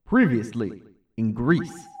Previously, in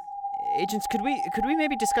Greece. Agents, could we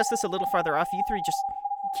maybe discuss this a little farther off? You three just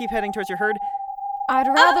keep heading towards your herd. I'd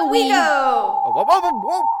rather we go! Oh, whoa, whoa, whoa,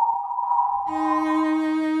 whoa!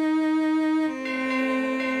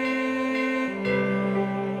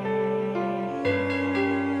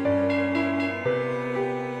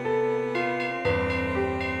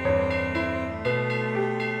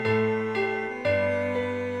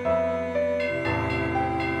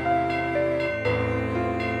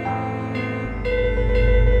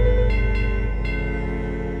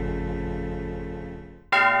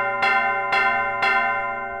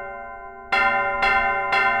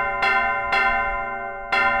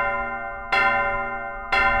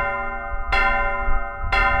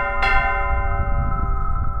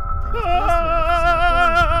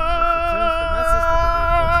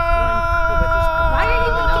 Why are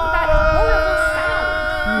you making that horrible sound?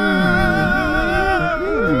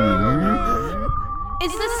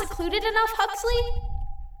 Is this secluded enough, Huxley?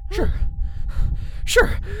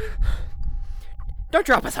 Sure. Don't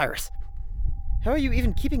drop us, Iris. How are you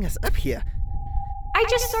even keeping us up here? I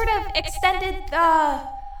just sort of extended the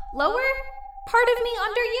lower part of me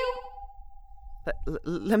under you.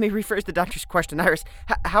 Let me rephrase the doctor's question, Iris.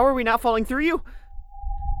 How are we not falling through you?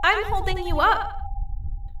 I'm holding you up.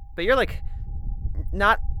 But you're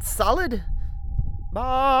not solid?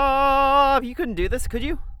 Bob, you couldn't do this, could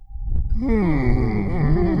you?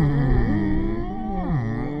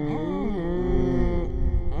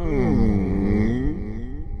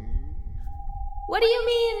 What do you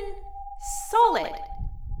mean, solid?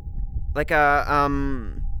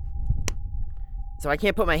 So I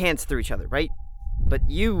can't put my hands through each other, right? But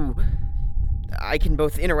I can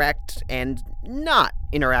both interact and not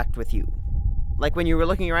interact with you. Like when you were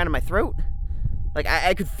looking around in my throat? Like,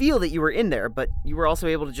 I could feel that you were in there, but you were also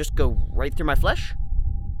able to just go right through my flesh?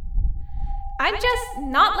 I'm just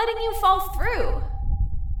not letting you fall through.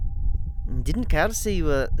 Didn't Carl say you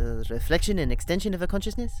were a reflection and extension of a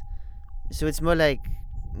consciousness? So it's more like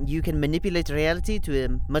you can manipulate reality to a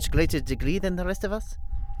much greater degree than the rest of us?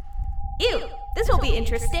 Ew, this will be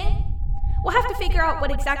interesting. We'll have to figure out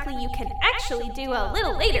what exactly you can actually do a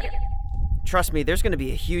little later. Trust me, there's going to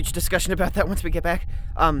be a huge discussion about that once we get back.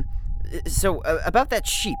 About that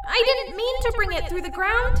sheep. I didn't mean to bring it through the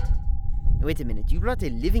ground. Wait a minute, you brought a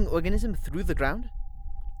living organism through the ground?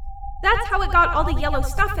 That's how it got all the yellow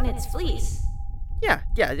stuff in its fleece. Yeah,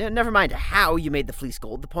 never mind how you made the fleece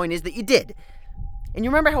gold. The point is that you did. And you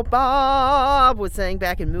remember how Bob was saying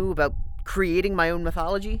back in Moo about creating my own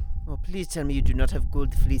mythology? Oh, please tell me you do not have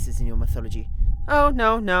gold fleeces in your mythology. Oh,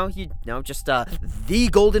 no, just the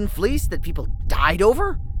golden fleece that people died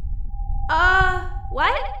over?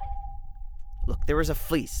 What? Look, there was a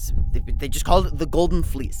fleece. They just called it the Golden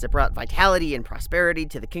Fleece. It brought vitality and prosperity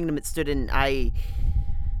to the kingdom it stood in.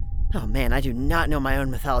 Oh man, I do not know my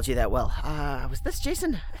own mythology that well. Was this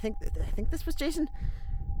Jason? I think this was Jason.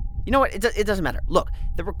 You know what? It doesn't matter. Look,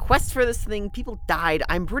 the request for this thing, people died.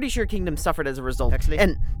 I'm pretty sure Kingdom suffered as a result. Actually.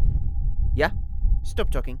 And yeah,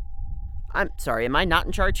 stop talking. I'm sorry. Am I not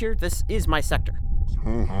in charge here? This is my sector.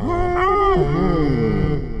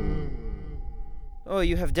 Oh,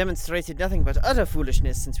 you have demonstrated nothing but utter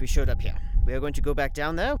foolishness since we showed up here. We are going to go back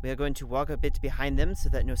down there. We are going to walk a bit behind them so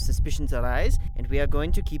that no suspicions arise, and we are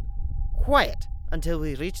going to keep quiet until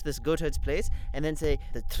we reach this goatherd's place, and then say,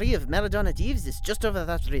 the tree of Meridon at Eves is just over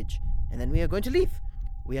that ridge. And then we are going to leave.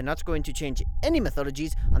 We are not going to change any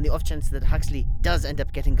mythologies on the off chance that Huxley does end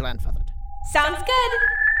up getting grandfathered. Sounds good.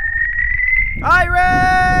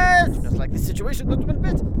 Iris! Not like this situation, not one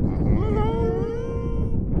bit.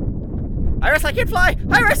 Iris, I can't fly!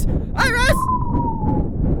 Iris!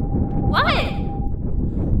 What?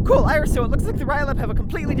 Cool, Iris, so it looks like the Rylab have a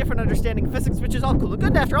completely different understanding of physics, which is all cool and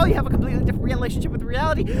good. After all, you have a completely different relationship with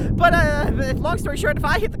reality. But, long story short, if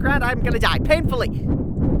I hit the ground, I'm gonna die, painfully.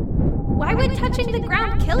 Why would touching the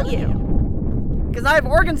ground kill you? Because I have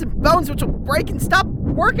organs and bones which will break and stop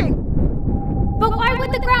working. But why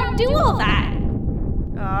would the ground do all that?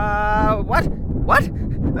 What?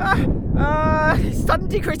 Sudden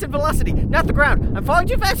decrease in velocity, not the ground. I'm falling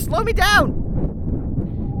too fast, slow me down.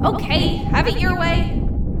 Okay, have it your way.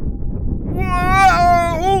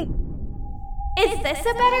 Whoa! Is this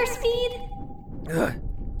a better speed?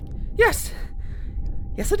 Yes,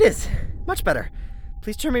 it is. Much better.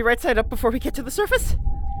 Please turn me right side up before we get to the surface.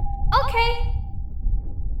 Okay.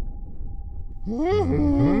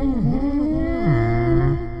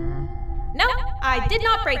 No, I did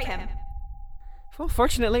not break him. Well,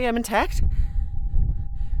 fortunately, I'm intact.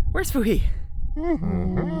 Where's Fuhi?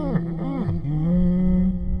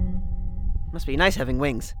 Must be nice having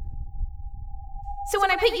wings. So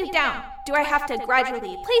when I put you down, do I have to gradually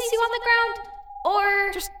place you on the ground?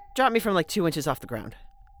 Or... Just drop me from like 2 inches off the ground.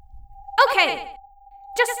 Okay,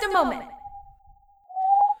 just a moment.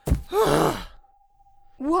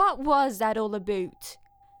 What was that all about?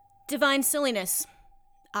 Divine silliness.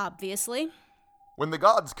 Obviously. When the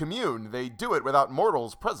gods commune, they do it without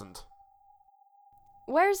mortals present.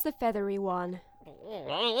 Where's the feathery one?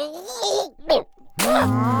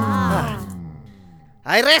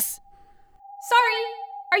 Iris! Sorry,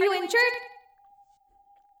 are you injured?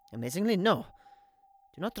 Amazingly, no.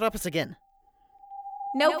 Do not drop us again.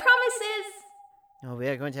 No promises. Oh, we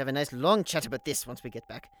are going to have a nice long chat about this once we get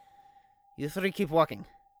back. You three keep walking.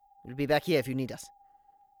 We'll be back here if you need us.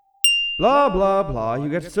 Blah, blah, blah. You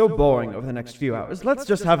get so boring over the next few hours. Let's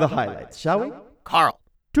just have the highlights, shall we? Carl!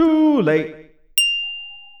 Too late.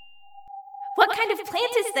 What kind of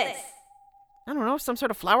plant is this? I don't know, some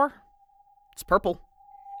sort of flower? It's purple.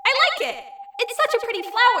 I like it. It's such a pretty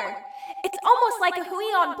flower. It's almost like a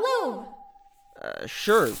Huion bloom.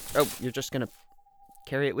 Sure. Oh, you're just gonna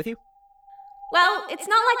carry it with you? Well, it's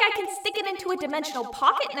not like I can stick it into a dimensional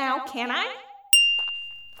pocket now, can I?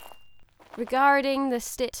 Regarding the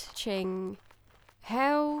stitching,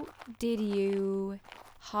 how did you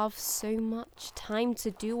have so much time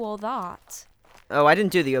to do all that? Oh, I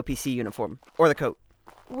didn't do the OPC uniform. Or the coat.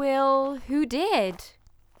 Well, who did?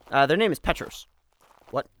 Their name is Petros.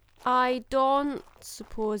 What? I don't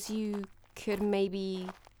suppose you could maybe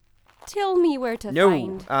tell me where to No,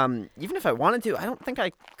 find... even if I wanted to, I don't think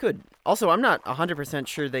I could. Also, I'm not 100%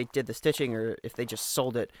 sure they did the stitching or if they just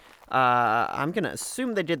sold it. I'm gonna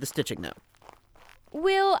assume they did the stitching, though.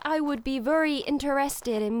 Well, I would be very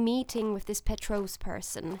interested in meeting with this Petros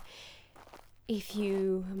person. If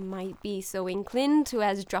you might be so inclined to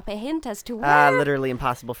as drop a hint as to where... Literally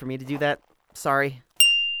impossible for me to do that. Sorry.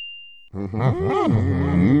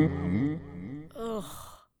 Ugh.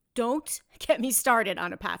 Don't get me started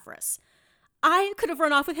on Epaphras. I could have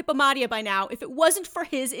run off with Hippomadia by now if it wasn't for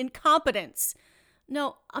his incompetence.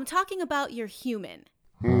 No, I'm talking about your human.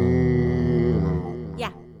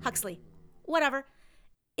 Yeah, Huxley. Whatever.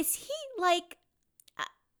 Is he, like,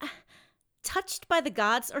 touched by the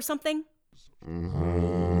gods or something?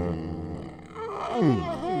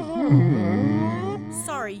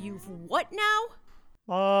 Sorry, you've what now?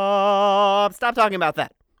 Stop talking about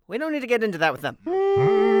that. We don't need to get into that with them.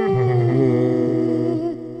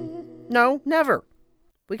 No, never.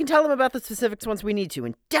 We can tell them about the specifics once we need to,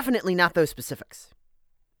 and definitely not those specifics.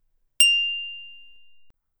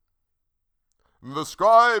 The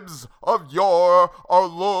scribes of yore are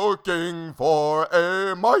looking for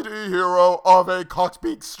a mighty hero of a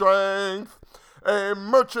cock's-beak strength. A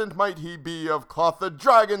merchant might he be of cloth, the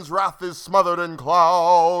dragon's wrath is smothered in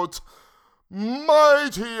clout.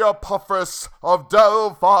 Mighty Epaphras of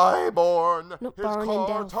Delphi born, Not his born in coat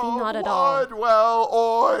Delphi, of not at all. wide,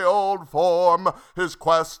 well-oiled form, his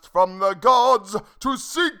quest from the gods to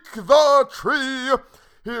seek the tree,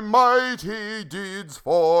 he mighty deeds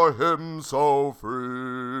for him so free.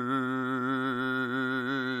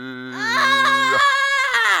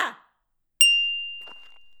 Ah!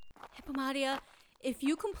 Hippomadia, if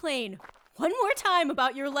you complain one more time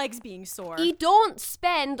about your legs being sore... You don't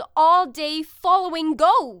spend all day following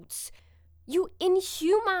goats. You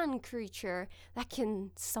inhuman creature that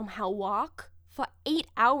can somehow walk for 8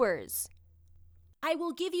 hours. I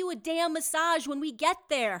will give you a damn massage when we get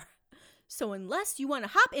there. So unless you want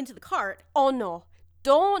to hop into the cart... Oh no,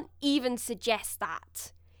 don't even suggest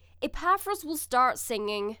that. Epaphras will start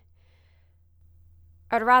singing.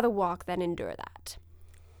 I'd rather walk than endure that.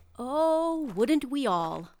 Oh, wouldn't we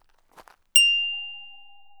all?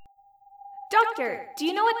 Doctor, do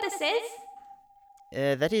you know what this is?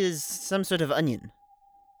 That is some sort of onion.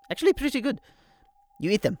 Actually, pretty good.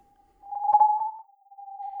 You eat them.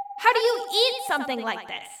 How do you eat something like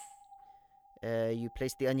this? You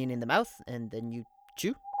place the onion in the mouth, and then you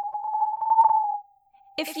chew.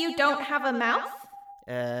 If you don't have a mouth?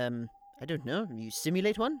 I don't know. You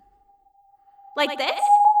simulate one? Like this?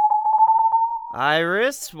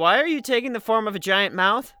 Iris, why are you taking the form of a giant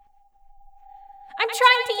mouth? I'm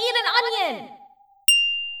trying to eat an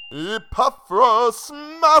onion! Epaphras,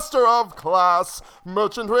 master of class,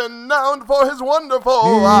 merchant renowned for his wonderful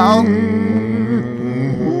owl.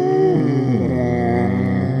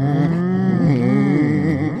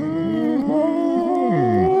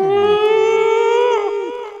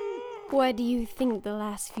 What do you think the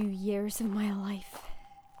last few years of my life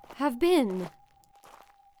have been?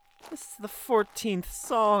 This is the 14th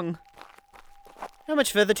song. How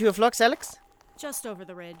much further to a flux, Alex? Just over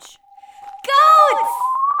the ridge. Goats!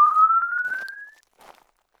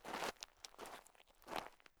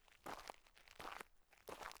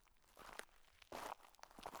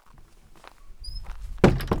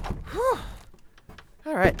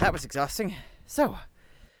 Alright, that was exhausting. So,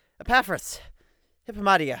 Epaphras,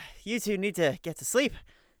 Hippomadia, you two need to get to sleep.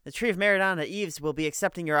 The Tree of Meridana Eves will be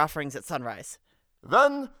accepting your offerings at sunrise.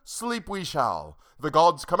 Then sleep we shall. The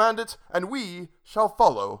gods command it, and we shall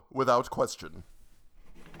follow without question.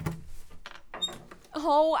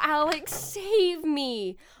 Oh, Alex, save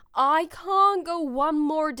me. I can't go one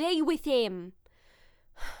more day with him.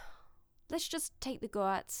 Let's just take the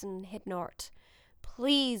goats and head north.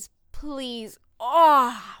 Please, please.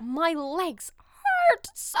 Oh, my legs hurt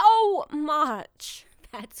so much.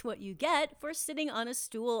 That's what you get for sitting on a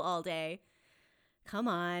stool all day. Come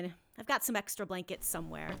on, I've got some extra blankets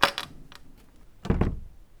somewhere.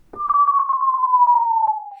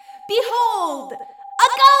 Behold! A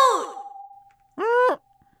goat!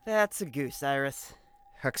 That's a goose, Iris.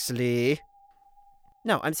 Huxley.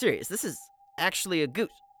 No, I'm serious. This is actually a goose.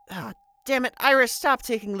 Ah, damn it, Iris, stop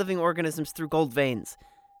taking living organisms through gold veins.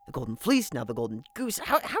 The golden fleece, now the golden goose.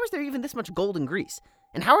 How is there even this much gold in Greece?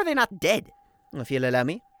 And how are they not dead? If you'll allow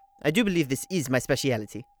me, I do believe this is my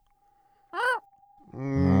speciality.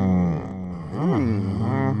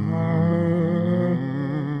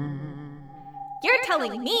 You're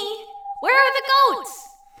telling me? Where are the goats?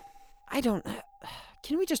 I don't...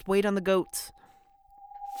 Can we just wait on the goats?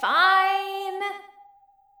 Fine.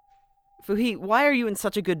 Fuhi, why are you in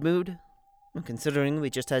such a good mood? Considering we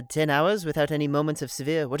just had 10 hours without any moments of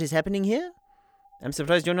severe what is happening here? I'm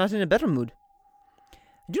surprised you're not in a better mood.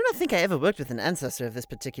 I do not think I ever worked with an ancestor of this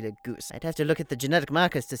particular goose. I'd have to look at the genetic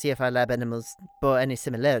markers to see if our lab animals bore any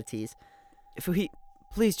similarities. Fuhi,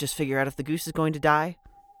 please just figure out if the goose is going to die.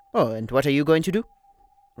 Oh, and what are you going to do?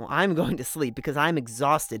 Well, I'm going to sleep because I'm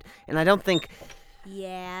exhausted, and I don't think...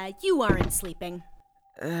 Yeah, you aren't sleeping.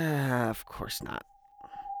 Of course not.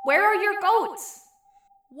 Where are your goats?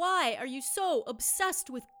 Why are you so obsessed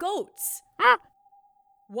with goats?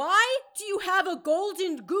 Why do you have a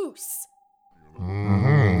golden goose?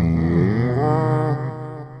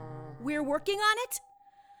 We're working on it?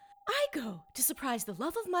 I go to surprise the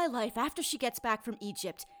love of my life after she gets back from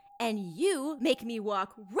Egypt, and you make me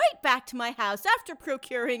walk right back to my house after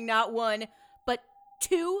procuring not one, but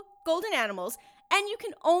 2 golden animals, and you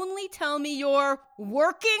can only tell me you're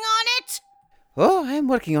working on it? Oh, I'm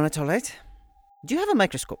working on it, all right. Do you have a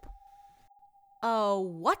microscope?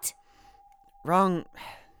 What? Wrong,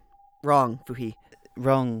 Fuhi.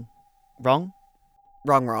 Wrong.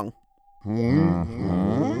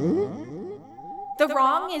 The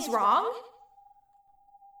wrong is wrong?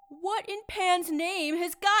 What in Pan's name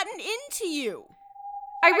has gotten into you?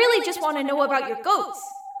 I really just want to know about your goats.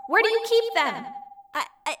 Where do you keep them?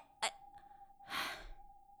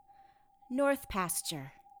 North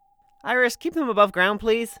pasture. Iris, keep them above ground,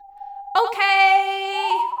 please.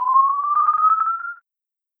 Okay.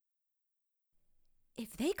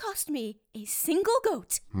 If they cost me a single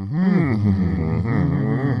goat,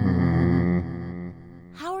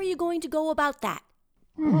 how are you going to go about that?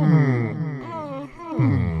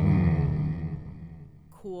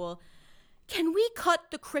 Cool. Can we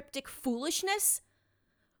cut the cryptic foolishness?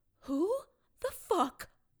 Who the fuck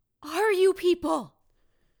are you people?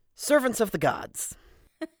 Servants of the gods.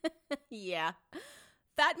 Yeah,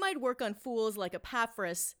 that might work on fools like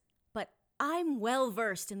Epaphras, but I'm well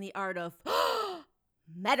versed in the art of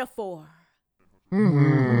metaphor.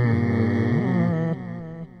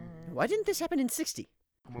 Why didn't this happen in 60?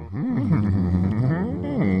 I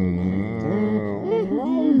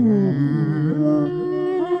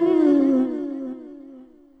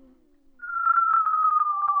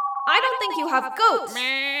don't think you have goats. All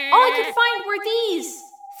I could find were these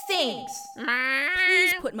things.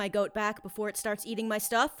 Please put my goat back before it starts eating my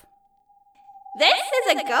stuff. This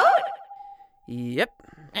is a goat? Yep.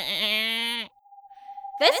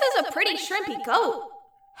 This is a pretty shrimpy goat.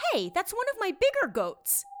 Hey, that's one of my bigger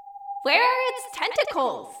goats. Where are its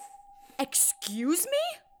tentacles? Excuse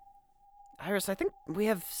me? Iris, I think we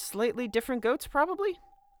have slightly different goats, probably?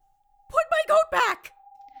 Put my goat back!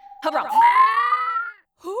 Hurrah.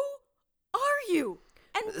 Who are you?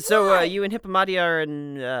 And So, why? you and Hippomadia are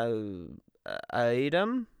an,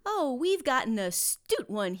 item? Oh, we've got an astute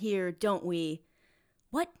one here, don't we?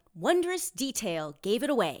 What wondrous detail gave it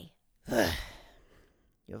away?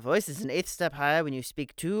 Your voice is an 8th step higher when you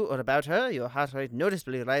speak to or about her, your heart rate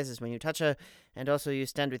noticeably rises when you touch her, and also you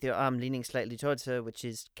stand with your arm leaning slightly towards her, which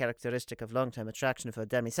is characteristic of long-term attraction for a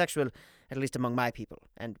demisexual, at least among my people,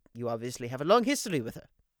 and you obviously have a long history with her.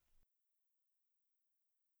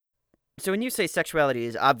 So when you say sexuality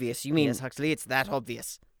is obvious, you mean, yes, Huxley, it's that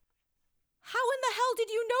obvious. How in the hell did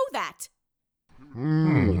you know that?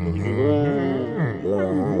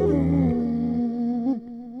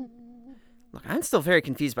 Look, I'm I'm still very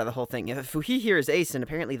confused by the whole thing. If Fuhi here is ace, and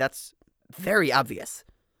apparently that's very obvious.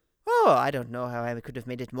 Oh, I don't know how I could have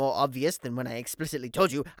made it more obvious than when I explicitly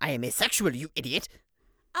told you I am asexual, you idiot.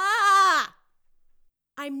 Ah!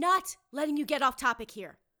 I'm not letting you get off topic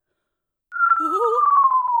here. Who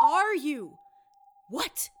are you?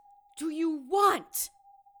 What do you want?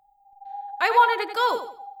 I wanted a goat,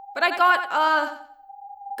 but I got a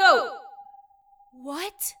goat.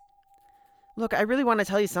 What? Look, I really want to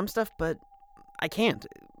tell you some stuff, but I can't.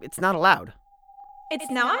 It's not allowed. It's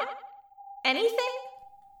not? Anything?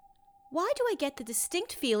 Why do I get the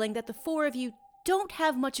distinct feeling that the four of you don't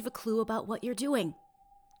have much of a clue about what you're doing?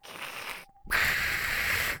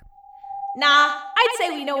 Nah, I'd say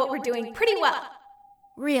we know what we're doing pretty well.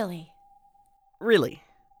 Really? Really.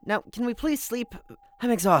 Now, can we please sleep? I'm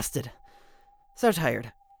exhausted. So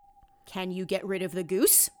tired. Can you get rid of the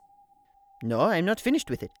goose? No, I'm not finished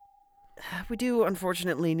with it. We do,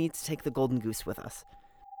 unfortunately, need to take the golden goose with us.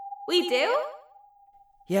 We do?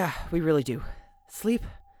 Yeah, we really do. Sleep,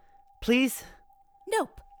 please?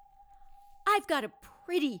 Nope. I've got a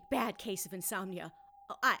pretty bad case of insomnia.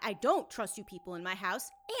 I don't trust you people in my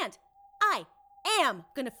house, and I am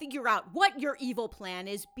gonna figure out what your evil plan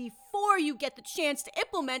is before you get the chance to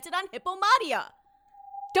implement it on Hippomatia.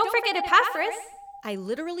 Don't forget Epaphras. I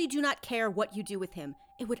literally do not care what you do with him.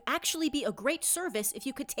 It would actually be a great service if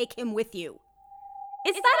you could take him with you.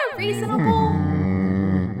 Is that a reasonable?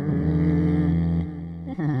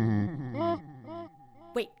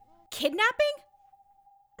 Wait, kidnapping?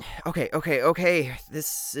 Okay.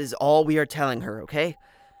 This is all we are telling her, okay?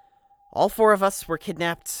 All four of us were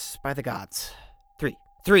kidnapped by the gods.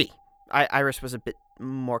 Three. Iris was a bit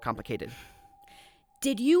more complicated.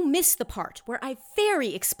 Did you miss the part where I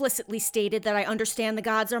very explicitly stated that I understand the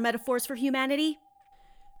gods are metaphors for humanity?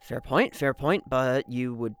 Fair point, but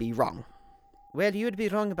you would be wrong. Well, you would be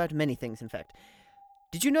wrong about many things, in fact.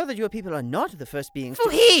 Did you know that your people are not the first beings to...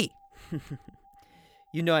 Fuhi!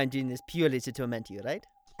 You know I'm doing this purely to torment you, right?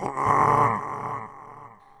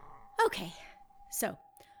 Okay, so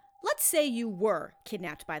let's say you were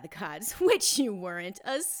kidnapped by the gods, which you weren't,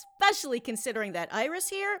 especially considering that Iris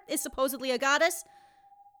here is supposedly a goddess.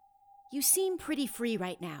 You seem pretty free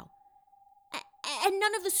right now. And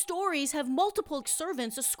none of the stories have multiple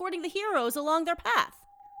servants escorting the heroes along their path.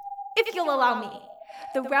 If you'll allow me,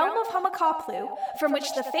 the realm of Hamakaplu, from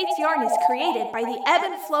which the Fates yarn is created by the ebb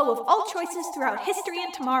and flow of all choices throughout history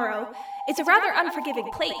and tomorrow, is a rather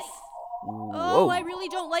unforgiving place. Oh, I really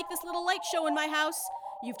don't like this little light show in my house.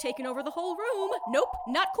 You've taken over the whole room. Nope,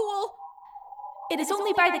 not cool. It is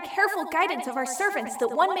only by the careful guidance of our servants that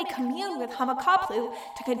one may commune with Hamakaplu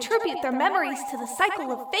to contribute their memories to the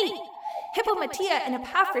cycle of fate. Hippomatia and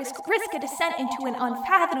Epaphras risk a descent into an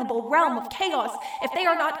unfathomable realm of chaos if they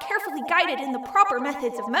are not carefully guided in the proper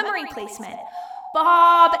methods of memory placement.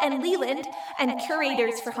 Bob and Leland, and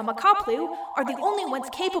curators for Hamakaplu, are the only ones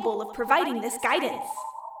capable of providing this guidance.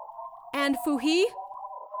 And Fuhi?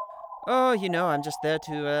 Oh, I'm just there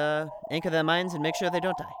to anchor their minds and make sure they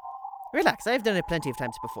don't die. Relax, I've done it plenty of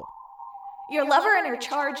times before. Your lover and her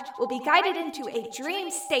charge will be guided into a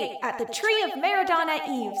dream state at the Tree of Meridana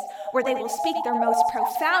Eves, where they will speak their most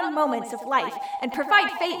profound moments of life and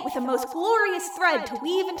provide fate with a most glorious thread to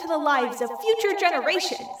weave into the lives of future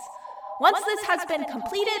generations. Once this has been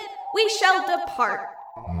completed, we shall depart.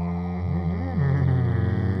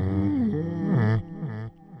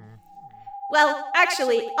 Well,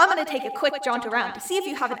 actually, I'm going to take a quick jaunt around to see if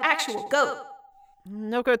you have an actual goat.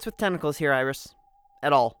 No goats with tentacles here, Iris.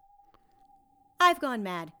 At all. I've gone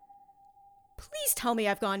mad. Please tell me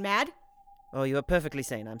I've gone mad. Oh, you are perfectly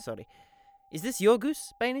sane, I'm sorry. Is this your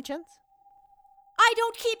goose, by any chance? I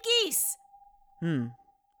don't keep geese!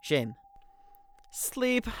 Shame.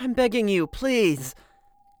 Sleep, I'm begging you, please.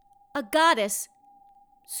 A goddess?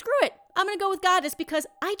 Screw it. I'm gonna go with goddess because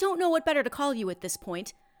I don't know what better to call you at this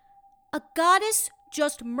point. A goddess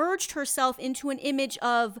just merged herself into an image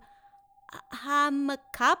of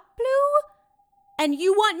Hamakaplu? And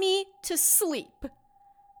you want me to sleep?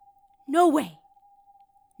 No way.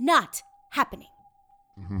 Not happening.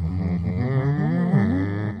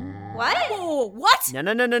 What? Whoa, what?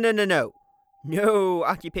 No. No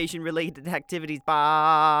occupation-related activities,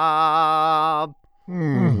 Bob.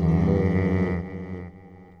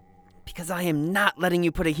 Because I am not letting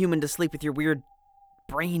you put a human to sleep with your weird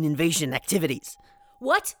brain invasion activities.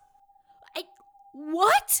 What?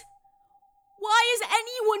 What? Why is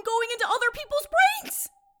anyone going into other people's brains?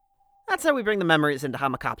 That's how we bring the memories into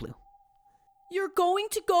Hamakaplu. You're going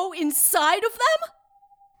to go inside of them?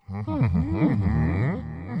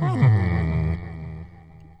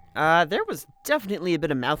 There was definitely a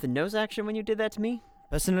bit of mouth and nose action when you did that to me,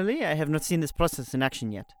 Personally, I have not seen this process in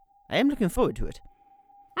action yet. I am looking forward to it.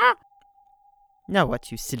 Now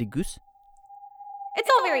what, you silly goose? It's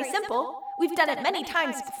all very simple. We've done it many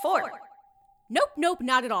times before. Nope,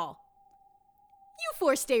 not at all. You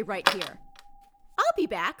four stay right here. I'll be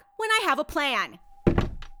back when I have a plan.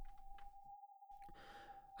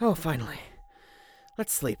 Oh, finally.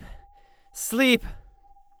 Let's sleep. Sleep!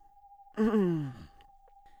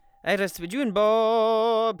 Iris, would you and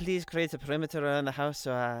Bob please create a perimeter around the house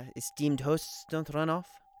so our esteemed hosts don't run off?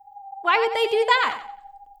 Why would they do that?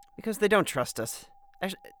 Because they don't trust us.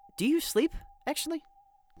 Actually, do you sleep, actually?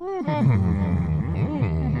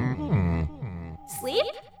 Sleep?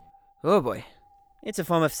 Oh boy. It's a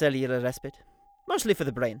form of cellular respite. Mostly for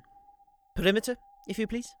the brain. Perimeter, if you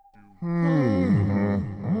please.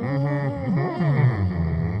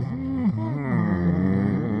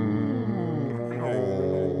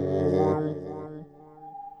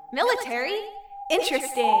 Military?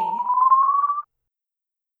 Interesting.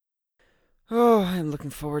 Oh, I'm looking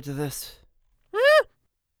forward to this.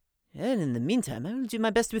 And in the meantime, I will do my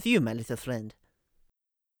best with you, my little friend.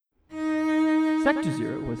 Sector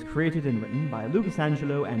Zero was created and written by Lucas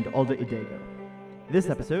Angelo and Alda Idego. This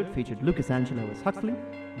episode featured Lucas Angelo as Huxley,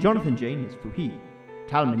 Jonathan Jane as Fuhi,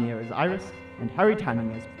 Tal Minear as Iris, and Harry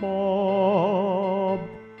Tanning as Bob.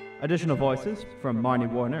 Additional voices from Marnie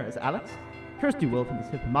Warner as Alex, Kirsty Wilson as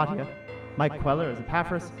Hippomatia, Mike Queller as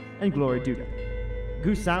Epaphras, and Gloria Duda.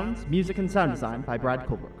 Goose sounds, music, and sound design by Brad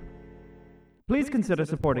Colbrook. Please consider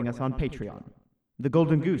supporting us on Patreon. The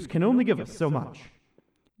Golden Goose can only give us so much.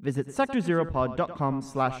 Visit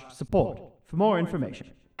sectorzeropod.com/support for more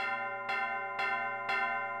information.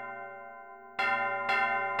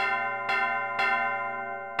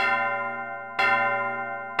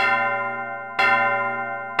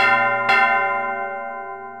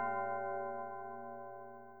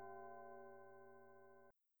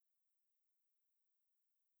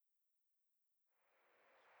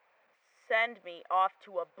 Send me off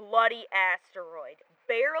to a bloody asteroid.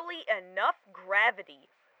 Barely enough gravity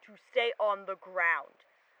to stay on the ground.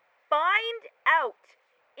 Find out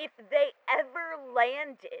if they ever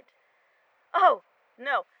landed. Oh,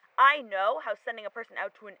 no, I know how sending a person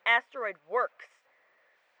out to an asteroid works.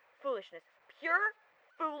 Foolishness. Pure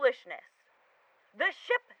foolishness. The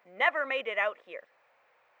ship never made it out here.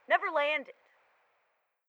 Never landed.